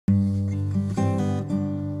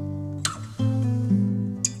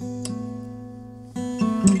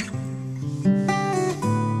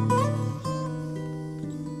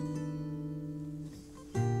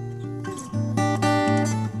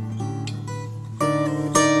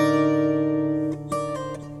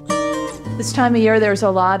This time of year, there's a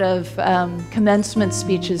lot of commencement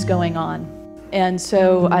speeches going on. And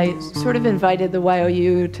so I sort of invited the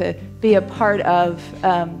YOU to be a part of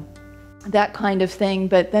that kind of thing,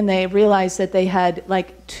 but then they realized that they had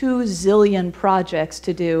like 2 zillion projects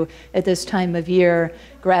to do at this time of year,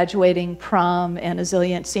 graduating, prom, and a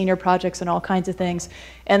zillion senior projects and all kinds of things.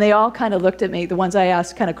 And they all kind of looked at me, the ones I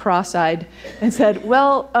asked kind of cross-eyed, and said,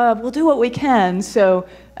 well, we'll do what we can. So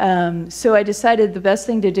I decided the best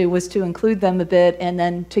thing to do was to include them a bit and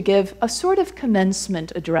then to give a sort of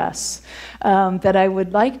commencement address that I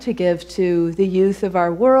would like to give to the youth of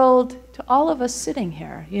our world, to all of us sitting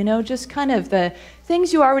here, you know, just kind of the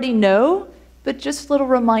things you already know, but just little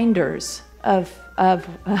reminders of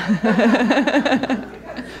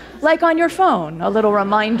like on your phone, a little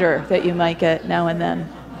reminder that you might get now and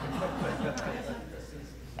then.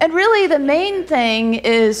 And really the main thing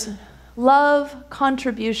is love,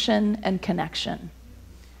 contribution, and connection.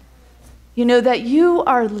 You know, that you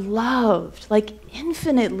are loved, like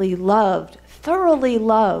infinitely loved, thoroughly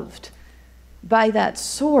loved by that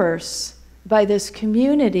source, by this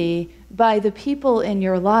community, by the people in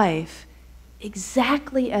your life,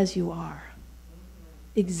 exactly as you are.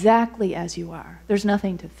 Exactly as you are. There's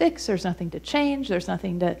nothing to fix, there's nothing to change, there's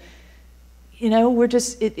nothing to, you know, we're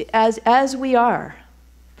just, as we are,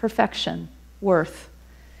 perfection, worth.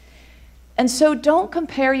 And so don't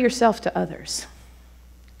compare yourself to others.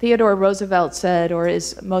 Theodore Roosevelt said, or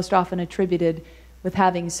is most often attributed with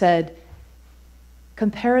having said,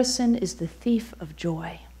 comparison is the thief of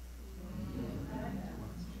joy.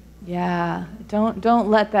 Yeah, don't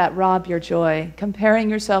let that rob your joy. Comparing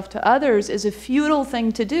yourself to others is a futile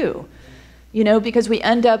thing to do, you know, because we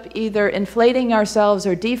end up either inflating ourselves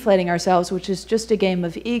or deflating ourselves, which is just a game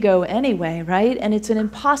of ego anyway, right? And it's an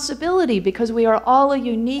impossibility because we are all a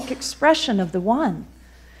unique expression of the one.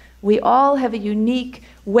 We all have a unique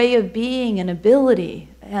way of being and ability,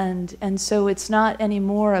 and so it's not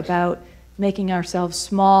anymore about making ourselves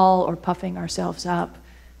small or puffing ourselves up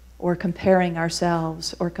or comparing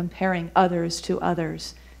ourselves or comparing others to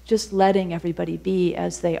others, just letting everybody be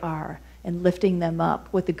as they are and lifting them up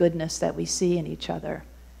with the goodness that we see in each other.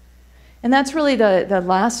 And that's really the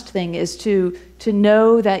last thing, is to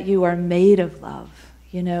know that you are made of love,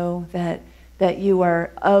 you know, that you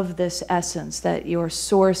are of this essence, that you are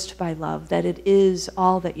sourced by love, that it is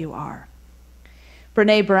all that you are.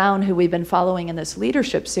 Brene Brown, who we've been following in this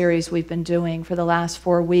leadership series we've been doing for the last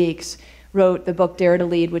 4 weeks, wrote the book Dare to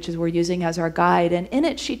Lead, which is we're using as our guide. And in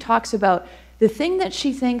it, she talks about the thing that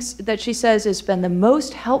she says has been the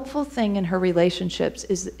most helpful thing in her relationships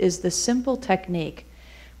is the simple technique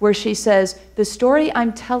where she says, the story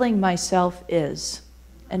I'm telling myself is,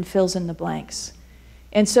 and fills in the blanks.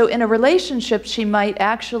 And so in a relationship, she might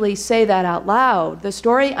actually say that out loud. The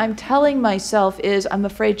story I'm telling myself is, I'm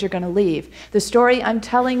afraid you're going to leave. The story I'm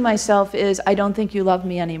telling myself is, I don't think you love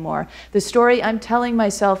me anymore. The story I'm telling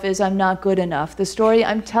myself is, I'm not good enough. The story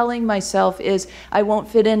I'm telling myself is, I won't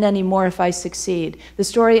fit in anymore if I succeed. The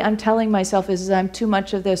story I'm telling myself is, I'm too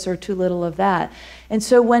much of this or too little of that. And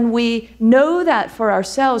so when we know that for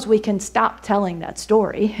ourselves, we can stop telling that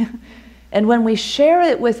story. And when we share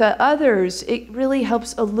it with others, it really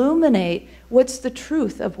helps illuminate what's the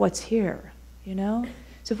truth of what's here, you know?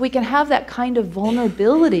 So if we can have that kind of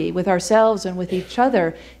vulnerability with ourselves and with each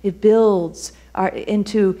other, it builds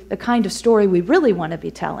into the kind of story we really want to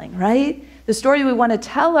be telling, right? The story we want to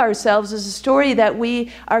tell ourselves is a story that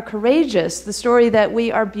we are courageous, the story that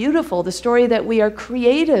we are beautiful, the story that we are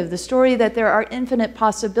creative, the story that there are infinite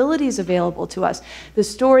possibilities available to us. The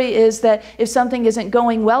story is that if something isn't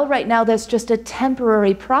going well right now, that's just a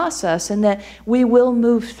temporary process, and that we will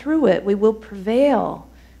move through it, we will prevail,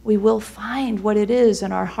 we will find what it is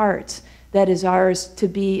in our hearts that is ours to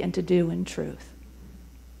be and to do in truth.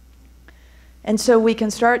 And so we can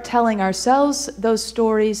start telling ourselves those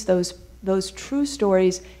stories, those true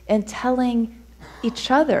stories, and telling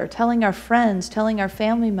each other, telling our friends, telling our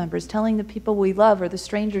family members, telling the people we love or the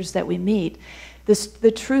strangers that we meet,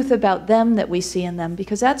 the truth about them that we see in them,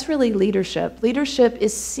 because that's really leadership. Leadership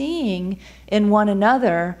is seeing in one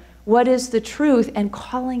another what is the truth and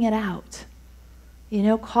calling it out. You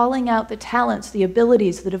know, calling out the talents, the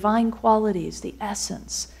abilities, the divine qualities, the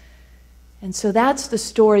essence. And so that's the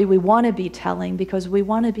story we want to be telling, because we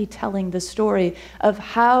want to be telling the story of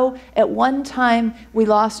how at one time we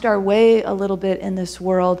lost our way a little bit in this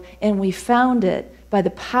world, and we found it by the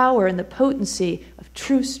power and the potency of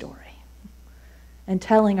true story, and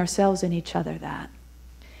telling ourselves and each other that.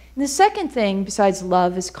 And the second thing besides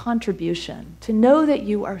love is contribution, to know that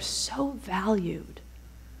you are so valued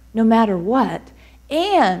no matter what,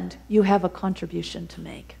 and you have a contribution to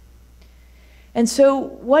make. And so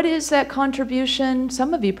what is that contribution?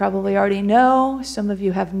 Some of you probably already know. Some of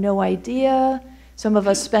you have no idea. Some of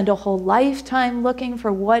us spend a whole lifetime looking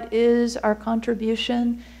for what is our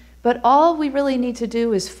contribution. But all we really need to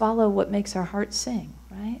do is follow what makes our heart sing,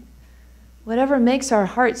 right? Whatever makes our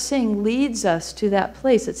heart sing leads us to that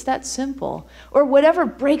place. It's that simple. Or whatever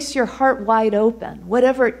breaks your heart wide open,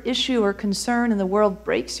 whatever issue or concern in the world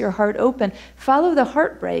breaks your heart open, follow the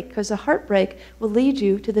heartbreak, because the heartbreak will lead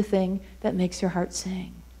you to the thing that makes your heart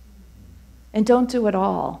sing. And don't do it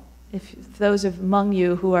all. If those among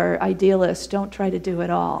you who are idealists, don't try to do it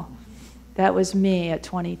all. That was me at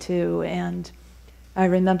 22, and I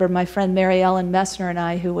remember my friend Mary Ellen Messner and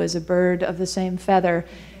I, who was a bird of the same feather,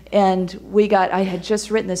 and I had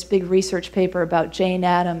just written this big research paper about Jane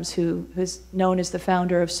Addams, who is known as the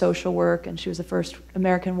founder of social work, and she was the first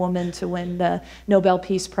American woman to win the Nobel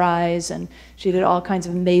Peace Prize, and she did all kinds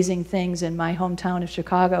of amazing things in my hometown of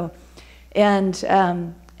Chicago. And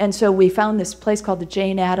so we found this place called the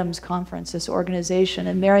Jane Addams Conference, this organization,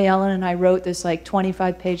 and Mary Ellen and I wrote this like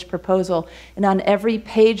 25-page proposal, and on every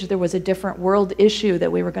page there was a different world issue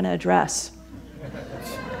that we were going to address.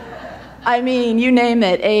 I mean, you name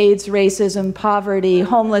it, AIDS, racism, poverty,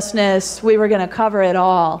 homelessness, we were going to cover it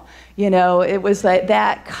all. You know, it was like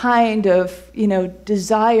that kind of,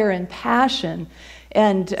 desire and passion.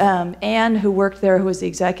 And Anne, who worked there, who was the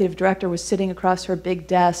executive director, was sitting across her big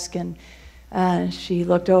desk, and she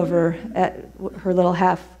looked over at her little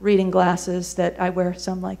half reading glasses that I wear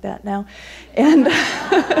some like that now. And,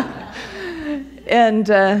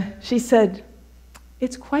 and she said,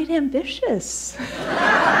 "It's quite ambitious."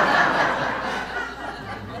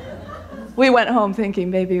 We went home thinking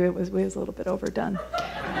maybe it was a little bit overdone.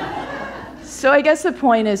 So I guess the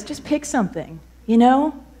point is just pick something,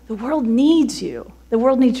 The world needs you. The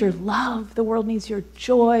world needs your love. The world needs your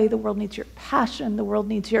joy. The world needs your passion. The world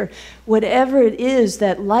needs your whatever it is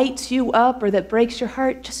that lights you up or that breaks your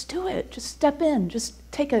heart. Just do it. Just step in. Just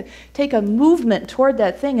take a movement toward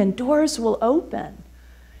that thing, and doors will open.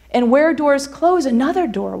 And where doors close, another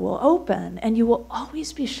door will open, and you will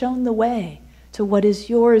always be shown the way to what is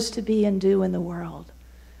yours to be and do in the world.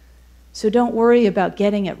 So don't worry about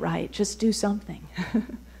getting it right. Just do something.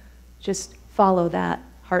 Just follow that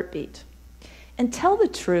heartbeat. And tell the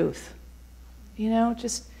truth.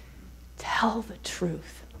 Just tell the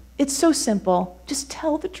truth. It's so simple. Just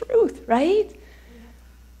tell the truth, right?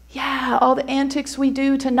 Yeah, all the antics we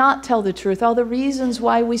do to not tell the truth, all the reasons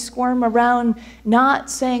why we squirm around not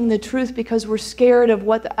saying the truth because we're scared of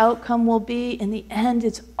what the outcome will be. In the end,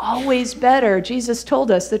 it's always better. Jesus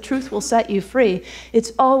told us the truth will set you free.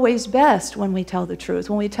 It's always best when we tell the truth,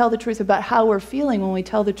 when we tell the truth about how we're feeling, when we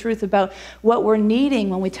tell the truth about what we're needing,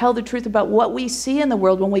 when we tell the truth about what we see in the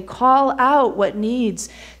world, when we call out what needs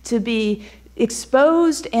to be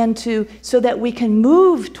exposed so that we can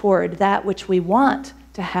move toward that which we want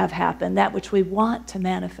to have happen, that which we want to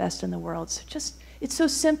manifest in the world. So it's so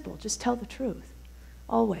simple. Just tell the truth,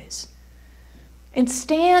 always. And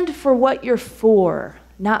stand for what you're for,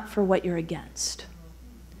 not for what you're against.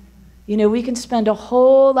 We can spend a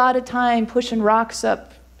whole lot of time pushing rocks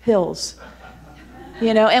up hills,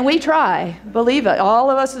 and we try, believe it. All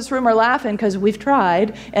of us in this room are laughing because we've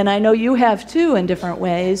tried, and I know you have too in different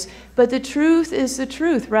ways. But the truth is the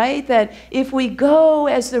truth, right? That if we go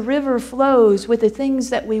as the river flows with the things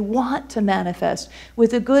that we want to manifest, with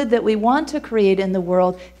the good that we want to create in the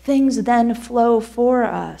world, things then flow for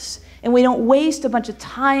us. And we don't waste a bunch of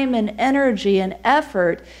time and energy and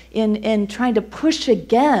effort in trying to push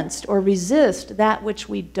against or resist that which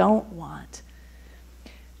we don't want.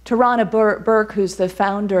 Tarana Burke, who's the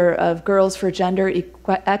founder of Girls for Gender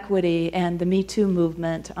Equity and the Me Too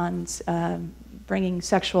movement on bringing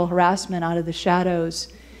sexual harassment out of the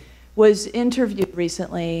shadows, was interviewed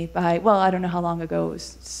recently by, I don't know how long ago, it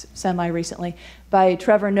was semi-recently, by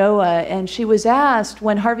Trevor Noah, and she was asked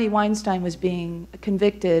when Harvey Weinstein was being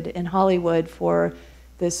convicted in Hollywood for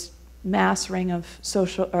this mass ring of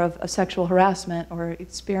sexual harassment or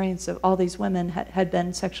experience of all these women had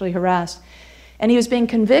been sexually harassed. And he was being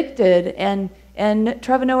convicted, and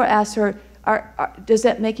Trevor Noah asked her, does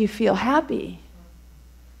that make you feel happy?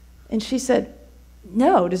 And she said,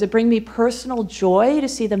 no. Does it bring me personal joy to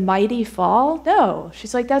see the mighty fall? No.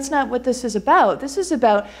 She's like, that's not what this is about. This is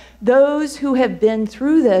about those who have been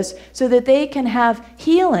through this so that they can have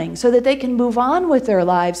healing, so that they can move on with their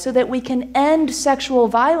lives, so that we can end sexual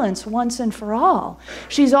violence once and for all.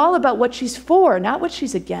 She's all about what she's for, not what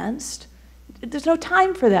she's against. There's no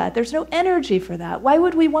time for that. There's no energy for that. Why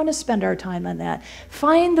would we want to spend our time on that?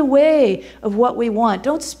 Find the way of what we want.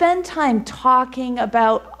 Don't spend time talking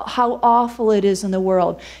about how awful it is in the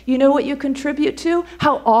world. You know what you contribute to?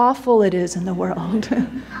 How awful it is in the world.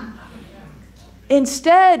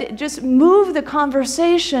 Instead, just move the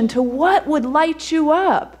conversation to what would light you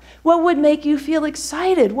up. What would make you feel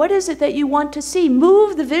excited? What is it that you want to see?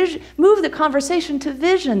 Move the conversation to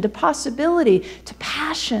vision, to possibility, to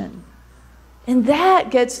passion. And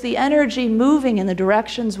that gets the energy moving in the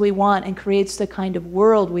directions we want and creates the kind of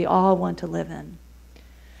world we all want to live in.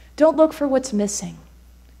 Don't look for what's missing.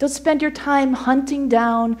 Don't spend your time hunting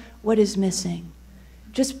down what is missing.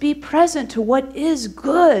 Just be present to what is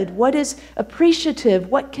good, what is appreciative,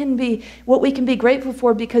 what we can be grateful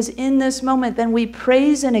for, because in this moment then we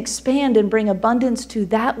praise and expand and bring abundance to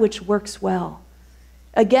that which works well.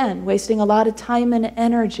 Again, wasting a lot of time and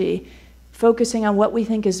energy focusing on what we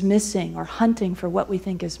think is missing or hunting for what we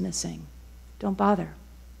think is missing. Don't bother.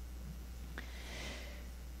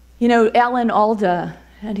 You know, Alan Alda,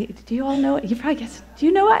 do you all know it? You probably guess. Do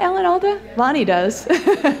you know Alan Alda? Lonnie does.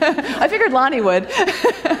 I figured Lonnie would.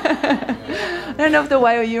 I don't know if the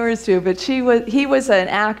YOUers do, but he was an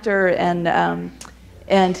actor,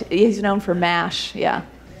 and he's known for MASH. Yeah,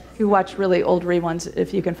 you watch really old reruns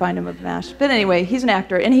if you can find him of MASH. But anyway, he's an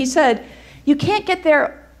actor, and he said, "You can't get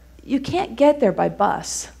there by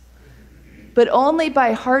bus, but only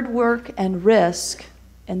by hard work and risk."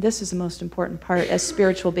 And this is the most important part as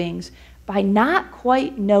spiritual beings. By not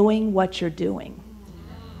quite knowing what you're doing.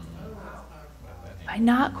 By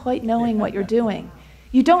not quite knowing what you're doing.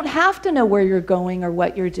 You don't have to know where you're going or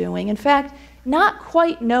what you're doing. In fact, not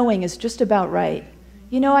quite knowing is just about right.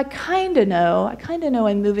 You know, I kind of know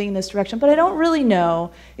I'm moving in this direction, but I don't really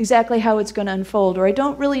know exactly how it's going to unfold, or I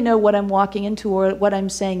don't really know what I'm walking into or what I'm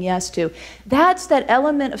saying yes to. That's that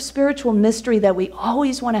element of spiritual mystery that we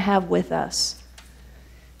always want to have with us.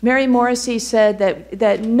 Mary Morrissey said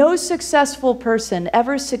that no successful person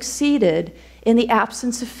ever succeeded in the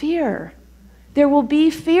absence of fear. There will be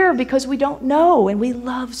fear because we don't know, and we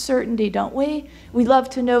love certainty, don't we? We love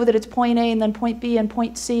to know that it's point A and then point B and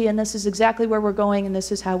point C, and this is exactly where we're going, and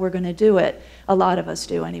this is how we're going to do it. A lot of us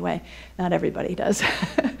do anyway. Not everybody does.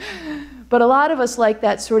 But a lot of us like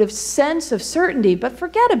that sort of sense of certainty, but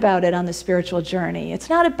forget about it on the spiritual journey. It's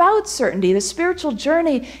not about certainty. The spiritual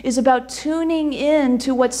journey is about tuning in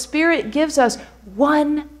to what Spirit gives us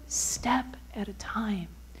one step at a time.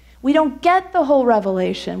 We don't get the whole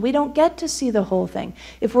revelation. We don't get to see the whole thing.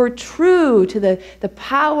 If we're true to the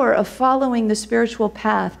power of following the spiritual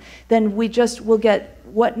path, then we just will get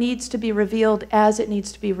what needs to be revealed as it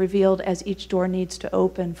needs to be revealed, as each door needs to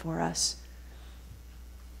open for us.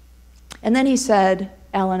 And then he said,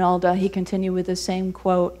 Alan Alda, he continued with the same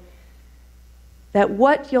quote, that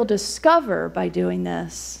what you'll discover by doing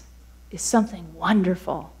this is something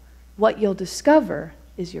wonderful. What you'll discover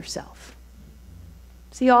is yourself.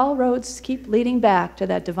 See, all roads keep leading back to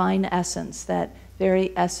that divine essence, that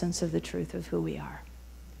very essence of the truth of who we are.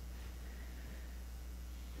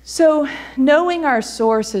 So knowing our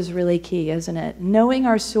source is really key, isn't it? Knowing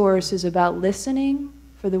our source is about listening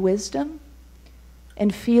for the wisdom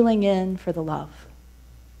and feeling in for the love.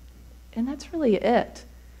 And that's really it.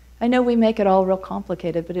 I know we make it all real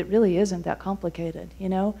complicated, but it really isn't that complicated, you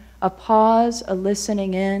know? A pause, a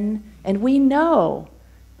listening in, and we know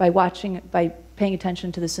by paying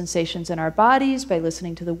attention to the sensations in our bodies, by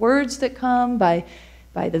listening to the words that come, by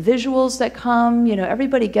the visuals that come. You know,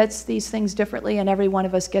 everybody gets these things differently, and every one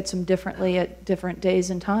of us gets them differently at different days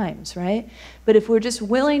and times, right? But if we're just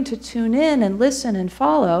willing to tune in and listen and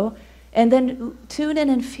follow, and then tune in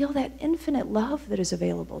and feel that infinite love that is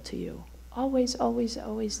available to you. Always, always,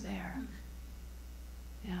 always there.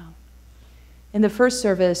 Yeah. In the first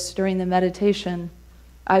service, during the meditation,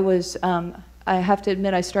 I have to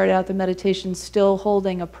admit, I started out the meditation still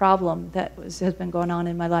holding a problem that has been going on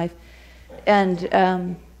in my life. And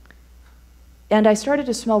I started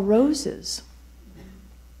to smell roses.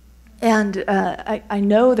 And I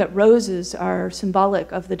know that roses are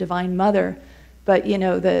symbolic of the Divine Mother, but you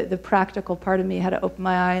know, the practical part of me had to open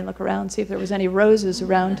my eye and look around, see if there was any roses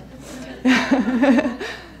around.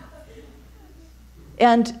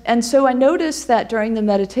 And so I noticed that during the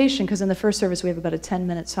meditation, because in the first service we have about a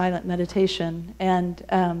 10-minute silent meditation, and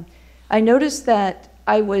I noticed that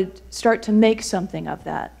I would start to make something of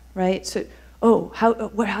that, right? So,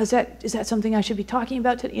 how's that? Is that something I should be talking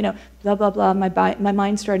about today? You know, blah, blah, blah. My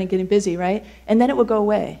mind started getting busy, right? And then it would go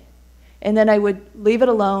away. And then I would leave it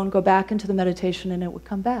alone, go back into the meditation, and it would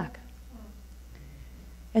come back.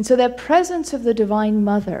 And so that presence of the Divine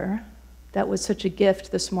Mother That was such a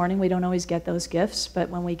gift this morning. We don't always get those gifts, but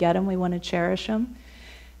when we get them, we want to cherish them.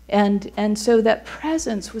 And so that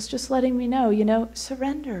presence was just letting me know,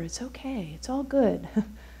 surrender. It's okay. It's all good.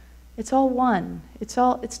 It's all one.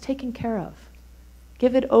 It's taken care of.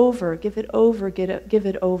 Give it over, give it over, give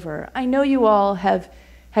it over. I know you all have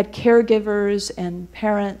had caregivers and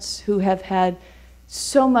parents who have had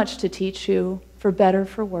so much to teach you, for better,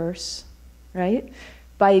 for worse, right?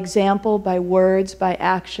 By example, by words, by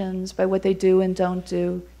actions, by what they do and don't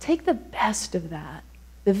do. Take the best of that,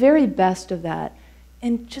 the very best of that,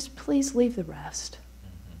 and just please leave the rest.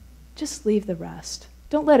 Just leave the rest.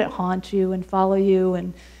 Don't let it haunt you and follow you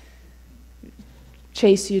and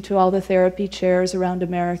chase you to all the therapy chairs around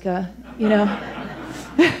America,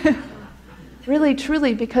 Really,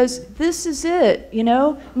 truly, because this is it,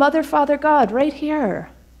 Mother, Father, God, right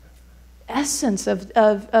here. Essence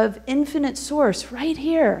of infinite source, right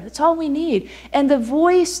here. That's all we need. And the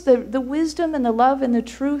voice, the wisdom and the love and the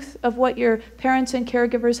truth of what your parents and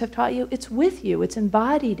caregivers have taught you, it's with you. It's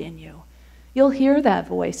embodied in you. You'll hear that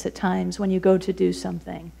voice at times when you go to do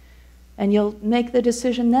something. And you'll make the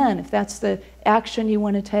decision then if that's the action you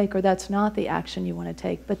want to take or that's not the action you want to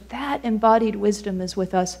take. But that embodied wisdom is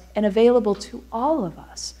with us and available to all of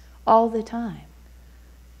us all the time.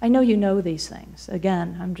 I know you know these things.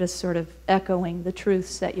 Again, I'm just sort of echoing the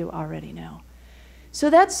truths that you already know.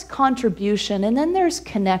 So that's contribution. And then there's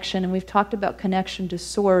connection. And we've talked about connection to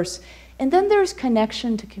source. And then there's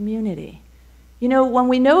connection to community. When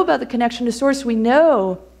we know about the connection to source, we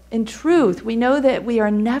know, in truth, we know that we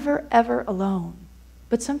are never, ever alone.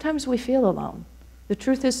 But sometimes we feel alone. The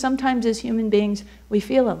truth is, sometimes as human beings, we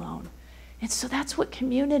feel alone. And so that's what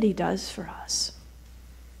community does for us.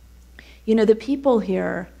 The people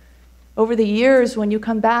here, over the years, when you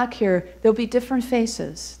come back here, there'll be different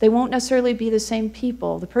faces. They won't necessarily be the same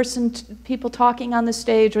people. The people talking on the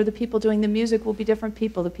stage or the people doing the music will be different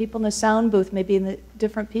people. The people in the sound booth may be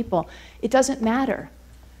different people. It doesn't matter.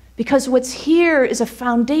 Because what's here is a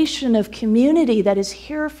foundation of community that is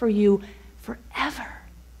here for you forever.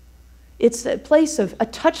 It's a place of a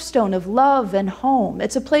touchstone of love and home.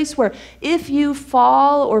 It's a place where if you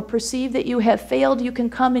fall or perceive that you have failed, you can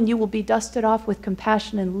come and you will be dusted off with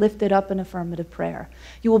compassion and lifted up in affirmative prayer.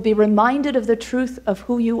 You will be reminded of the truth of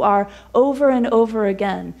who you are over and over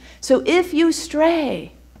again. So if you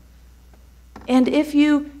stray, and if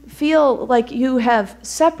you feel like you have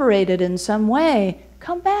separated in some way,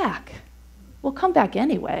 come back. Well, come back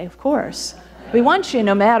anyway, of course. We want you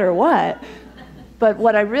no matter what. But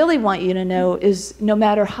what I really want you to know is no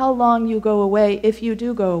matter how long you go away, if you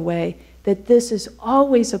do go away, that this is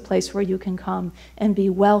always a place where you can come and be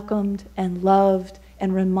welcomed and loved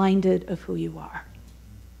and reminded of who you are.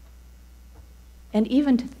 And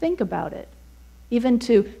even to think about it, even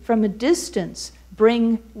to, from a distance,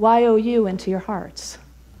 bring YOU into your hearts.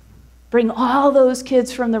 Bring all those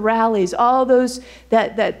kids from the rallies, all those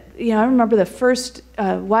I remember the first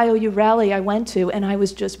YOU rally I went to, and I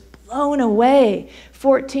was just blown away.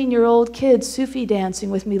 14-year-old kids Sufi dancing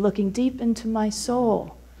with me, looking deep into my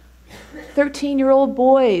soul. 13-year-old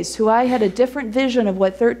boys who I had a different vision of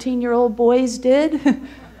what 13-year-old boys did.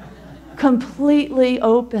 Completely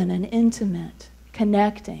open and intimate,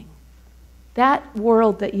 connecting. That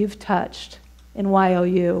world that you've touched in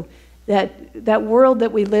YOU, that world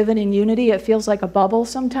that we live in Unity, it feels like a bubble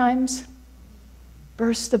sometimes.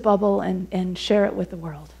 Burst the bubble and share it with the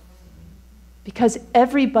world. Because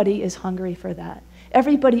everybody is hungry for that.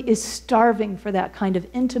 Everybody is starving for that kind of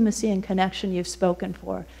intimacy and connection you've spoken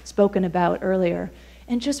about earlier.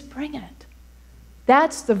 And just bring it.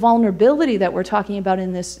 That's the vulnerability that we're talking about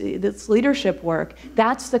in this leadership work.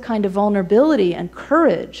 That's the kind of vulnerability and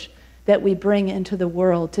courage that we bring into the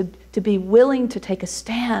world, to be willing to take a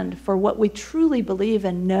stand for what we truly believe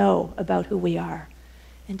and know about who we are.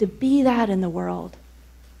 And to be that in the world.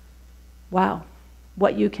 Wow,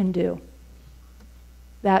 what you can do.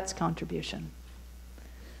 That's contribution.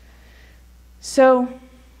 So,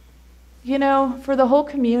 for the whole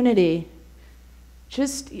community,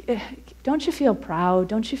 just don't you feel proud?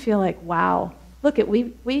 Don't you feel like, wow, look,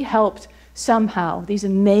 we helped somehow, these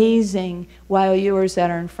amazing YOUers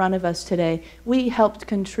that are in front of us today, we helped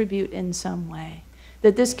contribute in some way.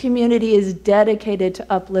 That this community is dedicated to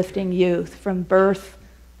uplifting youth from birth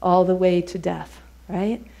all the way to death,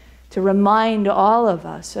 right? To remind all of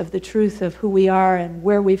us of the truth of who we are and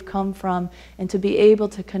where we've come from, and to be able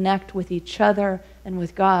to connect with each other and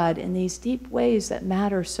with God in these deep ways that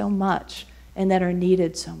matter so much and that are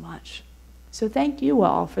needed so much. So thank you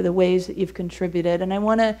all for the ways that you've contributed. And I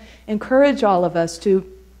want to encourage all of us to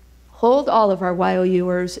hold all of our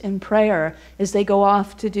YOUers in prayer as they go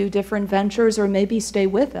off to do different ventures or maybe stay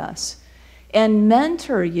with us. and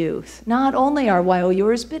mentor youth, not only our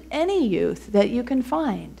YOUers, but any youth that you can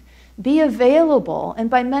find. Be available. And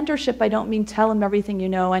by mentorship, I don't mean tell them everything you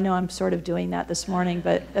know. I know I'm sort of doing that this morning,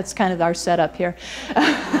 but that's kind of our setup here.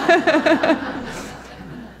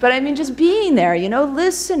 But I mean just being there,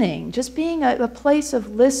 listening, just being a place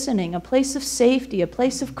of listening, a place of safety, a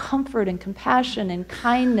place of comfort and compassion and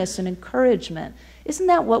kindness and encouragement. Isn't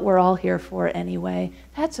that what we're all here for anyway?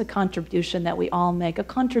 That's a contribution that we all make, a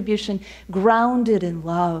contribution grounded in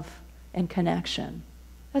love and connection.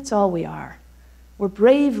 That's all we are. We're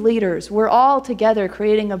brave leaders. We're all together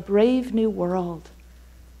creating a brave new world.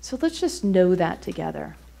 So let's just know that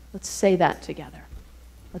together. Let's say that together.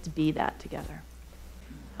 Let's be that together.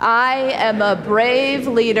 I am a brave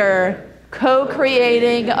leader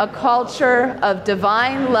co-creating a culture of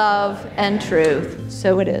divine love and truth.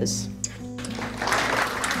 So it is.